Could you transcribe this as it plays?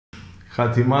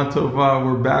Hatima Tova,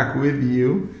 we're back with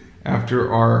you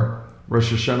after our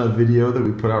Rosh Hashanah video that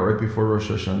we put out right before Rosh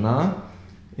Hashanah.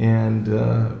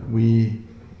 And we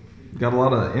got a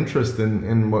lot of interest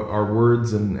in what our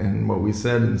words and what we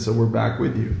said, and so we're back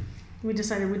with you. We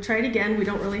decided we'd try it again. We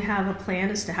don't really have a plan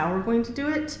as to how we're going to do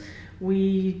it.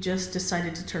 We just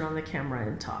decided to turn on the camera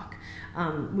and talk.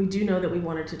 We do know that we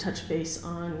wanted to touch base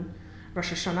on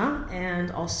Rosh Hashanah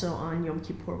and also on Yom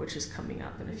Kippur, which is coming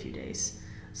up in a few days.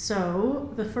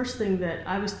 So the first thing that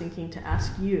I was thinking to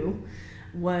ask you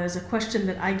was a question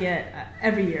that I get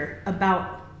every year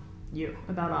about you,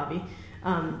 about Avi.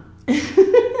 And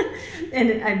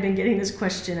I've been getting this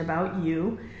question about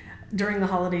you during the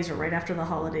holidays or right after the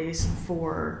holidays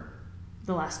for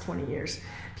the last 20 years.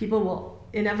 People will,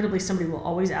 inevitably somebody will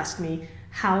always ask me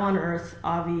how on earth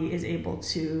Avi is able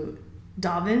to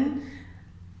daven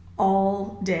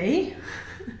all day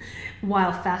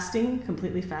while fasting,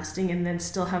 completely fasting, and then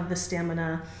still have the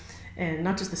stamina, and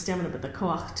not just the stamina, but the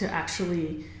koach to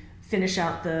actually finish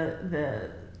out the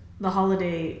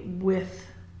holiday with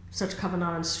such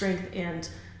kavanah and strength and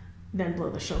then blow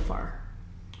the shofar.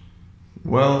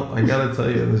 Well, I gotta tell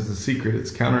you, there's a secret.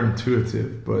 It's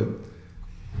counterintuitive, but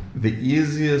the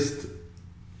easiest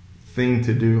thing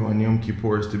to do on Yom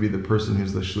Kippur is to be the person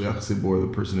who's the shliach tzibur,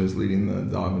 the person who's leading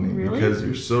the davening. Really? Because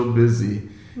you're so busy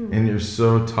and you're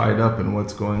so tied up in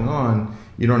what's going on,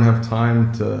 you don't have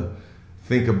time to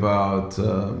think about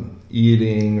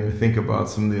eating or think about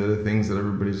some of the other things that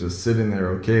everybody's just sitting there.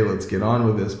 Okay, let's get on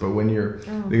with this. But when you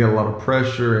got a lot of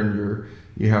pressure and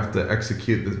you have to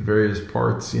execute the various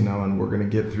parts, and we're going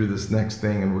to get through this next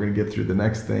thing and we're going to get through the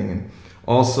next thing, and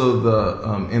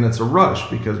also and it's a rush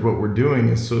because what we're doing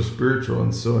is so spiritual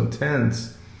and so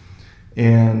intense,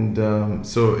 and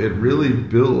so it really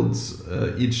builds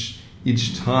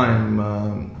each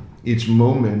time, each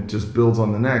moment just builds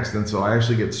on the next, and so I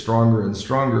actually get stronger and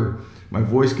stronger. My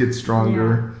voice gets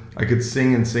stronger. Yeah. I could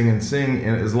sing and sing and sing,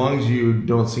 and as long as you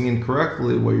don't sing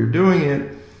incorrectly while you're doing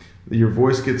it, your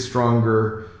voice gets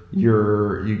stronger.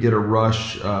 You get a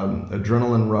rush,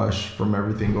 adrenaline rush from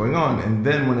everything going on. And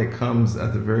then when it comes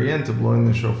at the very end to blowing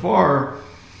the shofar,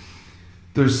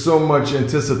 there's so much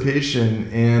anticipation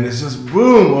and it's just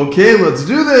boom, okay, let's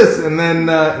do this. And then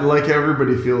like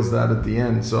everybody feels that at the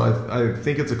end. So I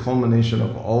think it's a culmination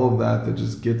of all of that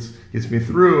just gets me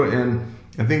through. And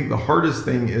I think the hardest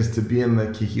thing is to be in the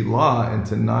kihila and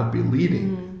to not be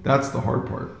leading. That's the hard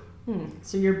part.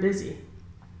 So you're busy.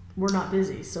 We're not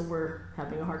busy, so we're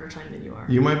having a harder time than you are.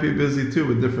 You might be busy too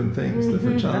with different things,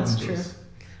 different challenges. That's true.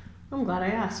 I'm glad I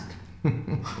asked.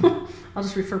 I'll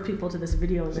just refer people to this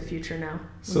video in the future now.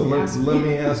 So let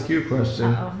me ask you a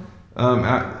question.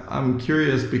 I'm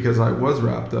curious because I was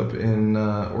wrapped up in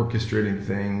orchestrating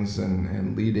things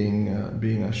and leading,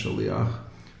 being a shaliach.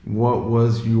 What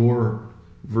was your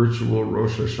virtual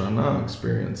Rosh Hashanah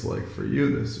experience like for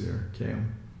you this year,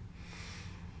 Cam?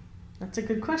 That's a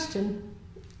good question.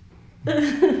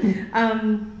 It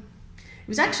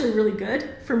was actually really good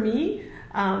for me.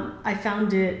 I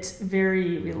found it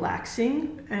very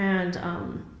relaxing and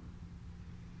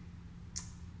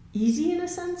easy in a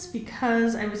sense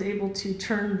because I was able to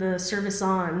turn the service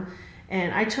on,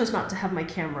 and I chose not to have my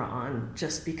camera on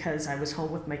just because I was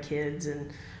home with my kids,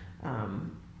 and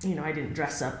I didn't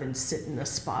dress up and sit in a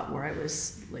spot where I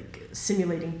was like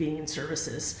simulating being in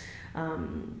services.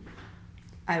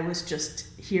 I was just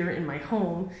here in my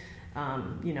home.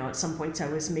 At some points I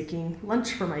was making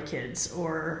lunch for my kids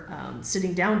or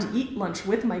sitting down to eat lunch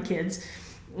with my kids,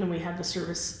 and we had the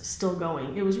service still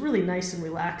going. It was really nice and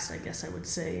relaxed, I guess I would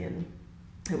say, and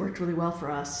it worked really well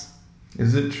for us.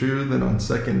 Is it true that on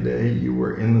second day you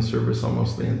were in the service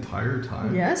almost the entire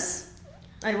time? Yes,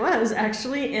 I was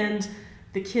actually, and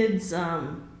the kids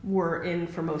were in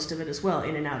for most of it as well,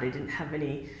 in and out. I didn't have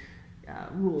any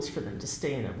rules for them to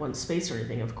stay in one space or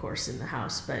anything, of course, in the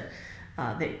house, but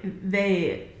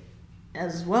they,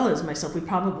 as well as myself, we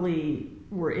probably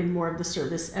were in more of the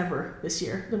service ever this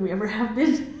year than we ever have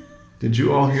been. Did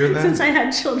you all hear that? Since I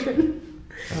had children.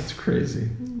 That's crazy.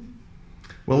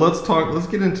 Well, let's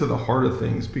get into the heart of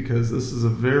things, because this is a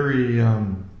very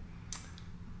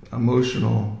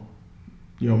emotional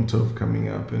Yom Tov coming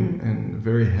up and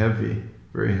very heavy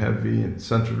and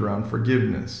centered around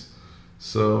forgiveness.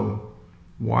 So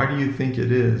why do you think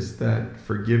it is that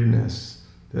forgiveness,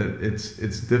 that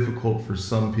it's difficult for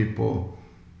some people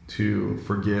to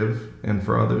forgive, and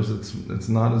for others it's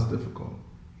not as difficult?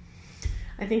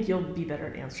 I think you'll be better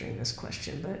at answering this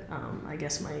question, but I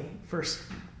guess my first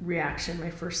reaction, my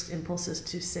first impulse is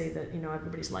to say that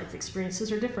everybody's life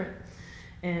experiences are different,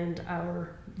 and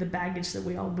the baggage that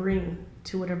we all bring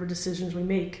to whatever decisions we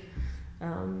make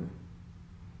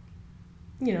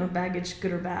baggage,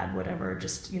 good or bad, whatever,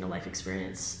 just, life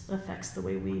experience affects the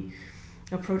way we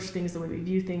approach things, the way we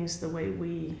view things, the way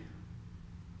we,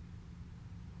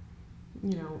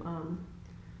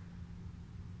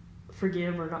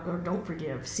 forgive or don't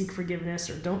forgive, seek forgiveness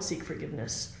or don't seek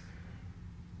forgiveness.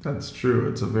 That's true.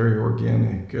 It's a very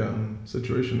organic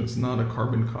situation. It's not a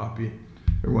carbon copy.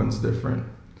 Everyone's different.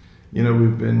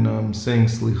 We've been saying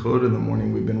slichot in the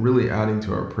morning. We've been really adding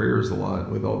to our prayers a lot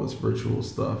with all this virtual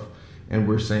stuff. And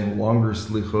we're saying longer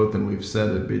slichot than we've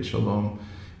said at Beit Shalom.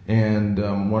 And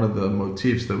one of the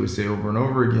motifs that we say over and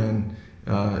over again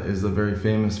is the very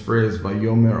famous phrase,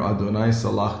 Vayomer Adonai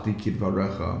salachti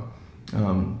kidvarecha.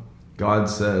 God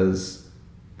says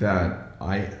that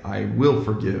I will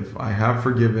forgive. I have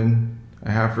forgiven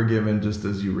just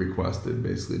as you requested,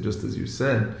 basically, just as you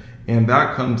said. And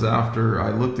that comes after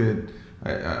I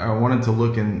wanted to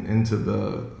look into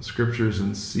the scriptures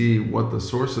and see what the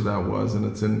source of that was. And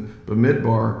it's in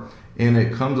Bamidbar. And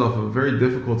it comes off a very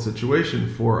difficult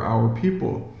situation for our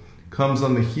people. Comes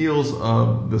on the heels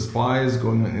of the spies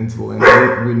going into the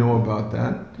land. We know about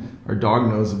that. Our dog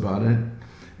knows about it.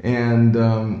 And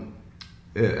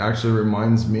it actually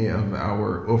reminds me of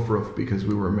our Ufruf, because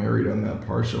we were married on that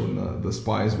parsha when the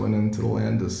spies went into the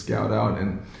land to scout out.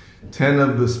 And 10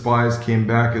 of the spies came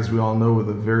back, as we all know, with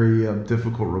a very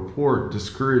difficult report,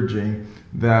 discouraging,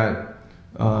 that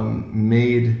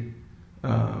made,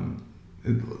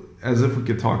 as if we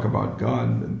could talk about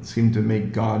God, it seemed to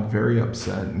make God very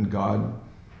upset. And God,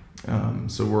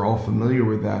 so we're all familiar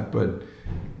with that. But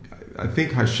I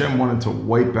think Hashem wanted to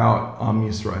wipe out Am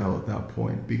Yisrael at that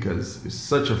point, because it's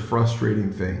such a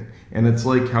frustrating thing. And it's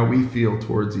like how we feel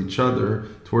towards each other,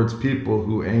 towards people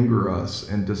who anger us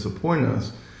and disappoint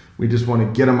us. We just want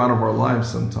to get them out of our lives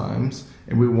sometimes.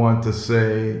 And we want to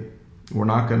say,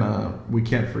 we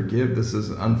can't forgive. This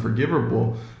is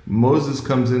unforgivable. Moses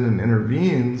comes in and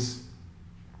intervenes.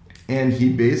 And he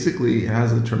basically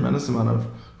has a tremendous amount of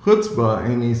chutzpah.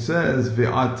 And he says,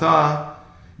 Ve'ata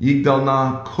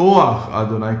Yigdalna koach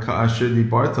Adonai ka'asher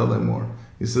dibarta lemor.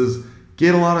 He says,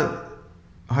 get a lot of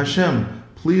Hashem,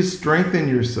 please strengthen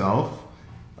yourself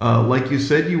like you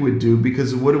said you would do,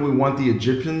 because what do we want the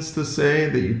Egyptians to say?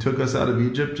 That you took us out of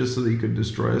Egypt just so that you could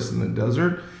destroy us in the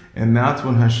desert? And that's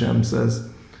when Hashem says,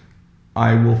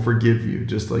 I will forgive you,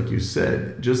 just like you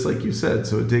said.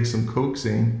 So it takes some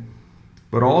coaxing.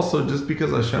 But also, just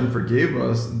because Hashem forgave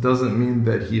us doesn't mean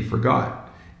that he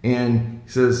forgot. And he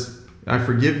says, I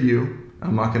forgive you.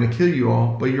 I'm not going to kill you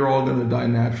all, but you're all going to die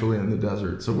naturally in the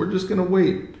desert. So we're just going to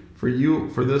wait for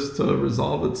this to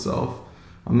resolve itself.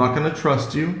 I'm not going to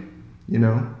trust you,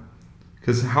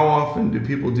 because how often do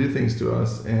people do things to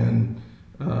us and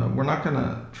we're not going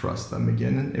to trust them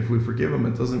again. And if we forgive them,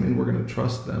 it doesn't mean we're going to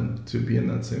trust them to be in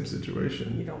that same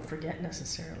situation. You don't forget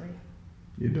necessarily.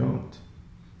 You don't.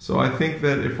 So I think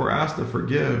that if we're asked to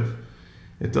forgive,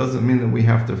 it doesn't mean that we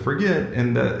have to forget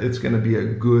and that it's going to be a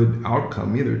good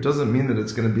outcome either. It doesn't mean that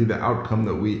it's going to be the outcome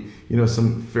that we,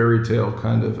 some fairy tale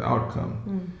kind of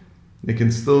outcome. It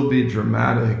can still be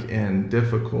dramatic and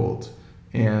difficult,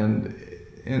 and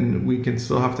we can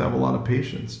still have to have a lot of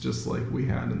patience, just like we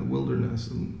had in the wilderness.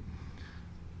 And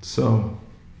so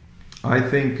I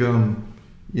think,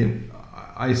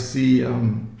 I see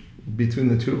between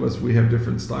the two of us, we have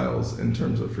different styles in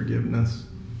terms of forgiveness.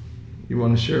 You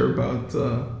want to share about,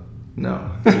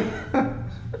 no.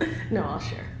 No, I'll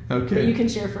share. Okay. But you can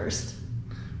share first.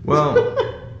 Well,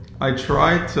 I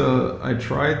try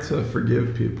to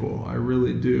forgive people. I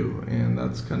really do. And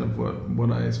that's kind of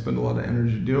what I spend a lot of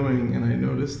energy doing. And I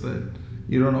notice that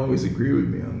you don't always agree with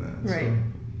me on that. Right.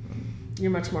 So,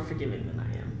 you're much more forgiving than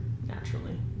I am,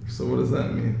 naturally. So what does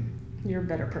that mean? You're a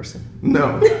better person.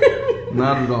 No,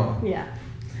 not at all. Yeah.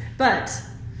 But,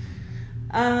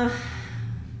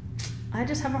 I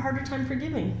just have a harder time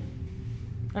forgiving.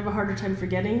 I have a harder time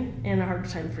forgetting and a harder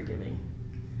time forgiving.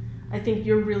 I think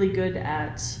you're really good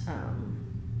at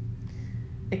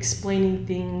explaining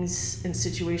things and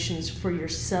situations for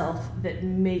yourself that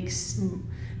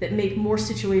make more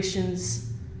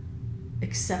situations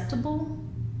acceptable.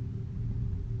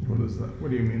 What is that?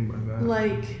 What do you mean by that?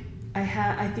 Like,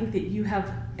 I think that you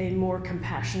have a more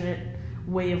compassionate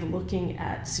way of looking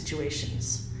at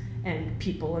situations and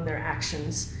people and their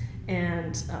actions.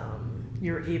 And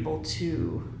you're able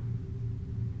to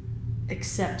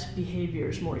accept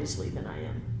behaviors more easily than I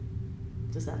am.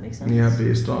 Does that make sense? Yeah,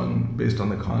 based on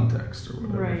the context or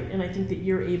whatever. Right, and I think that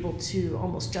you're able to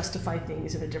almost justify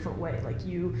things in a different way. Like,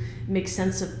 you make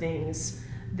sense of things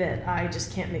that I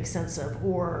just can't make sense of,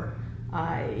 or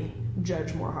I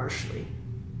judge more harshly.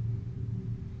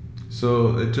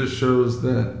 So it just shows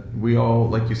that we all,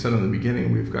 like you said in the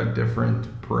beginning, we've got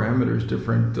different parameters,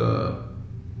 different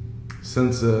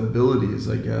sensibilities,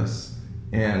 I guess.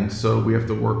 And so we have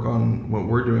to work on what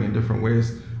we're doing in different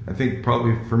ways. I think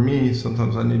probably for me,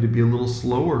 sometimes I need to be a little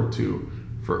slower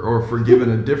or forgive in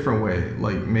a different way.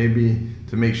 Like maybe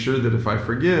to make sure that if I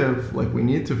forgive, like we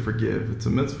need to forgive, it's a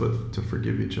mitzvah to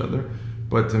forgive each other,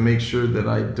 but to make sure that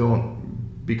I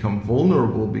don't become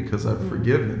vulnerable because I've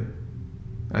forgiven.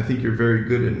 I think you're very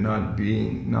good at not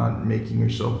making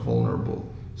yourself vulnerable,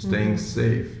 staying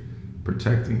safe,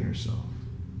 protecting yourself.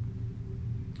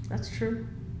 That's true.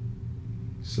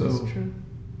 So, that's true.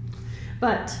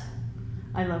 But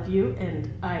I love you,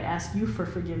 and I ask you for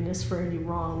forgiveness for any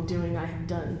wrongdoing I have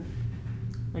done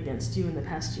against you in the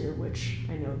past year, which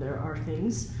I know there are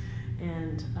things,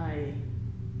 and I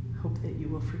hope that you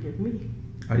will forgive me.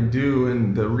 I do,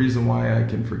 and the reason why I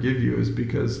can forgive you is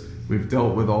because we've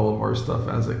dealt with all of our stuff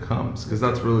as it comes, because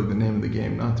that's really the name of the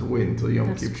game, not to wait until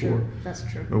Yom Kippur. True. That's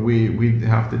true. But we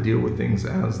have to deal with things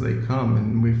as they come,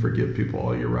 and we forgive people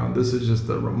all year round. This is just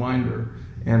a reminder,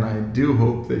 and I do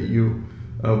hope that you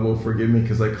will forgive me,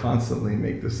 because I constantly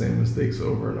make the same mistakes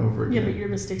over and over again. Yeah, but your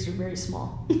mistakes are very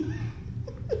small.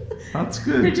 That's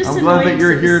good. I'm glad that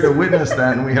you're here to witness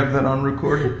that, and we have that on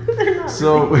recording.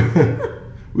 So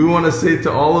we want to say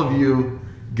to all of you,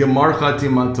 Gemar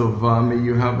Hatima Tova, may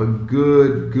you have a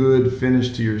good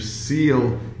finish to your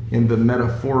seal in the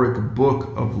metaphoric book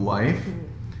of life.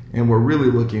 And we're really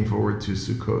looking forward to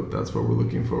Sukkot. That's what we're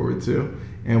looking forward to.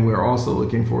 And we're also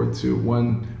looking forward to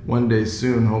one day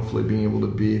soon, hopefully being able to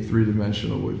be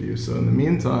three-dimensional with you. So in the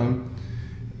meantime,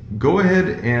 go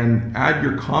ahead and add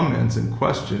your comments and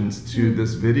questions to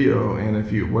this video. And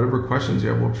if you, whatever questions you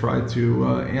have, we'll try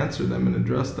to answer them and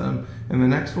address them in the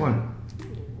next one.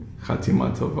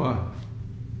 Hatima Tova.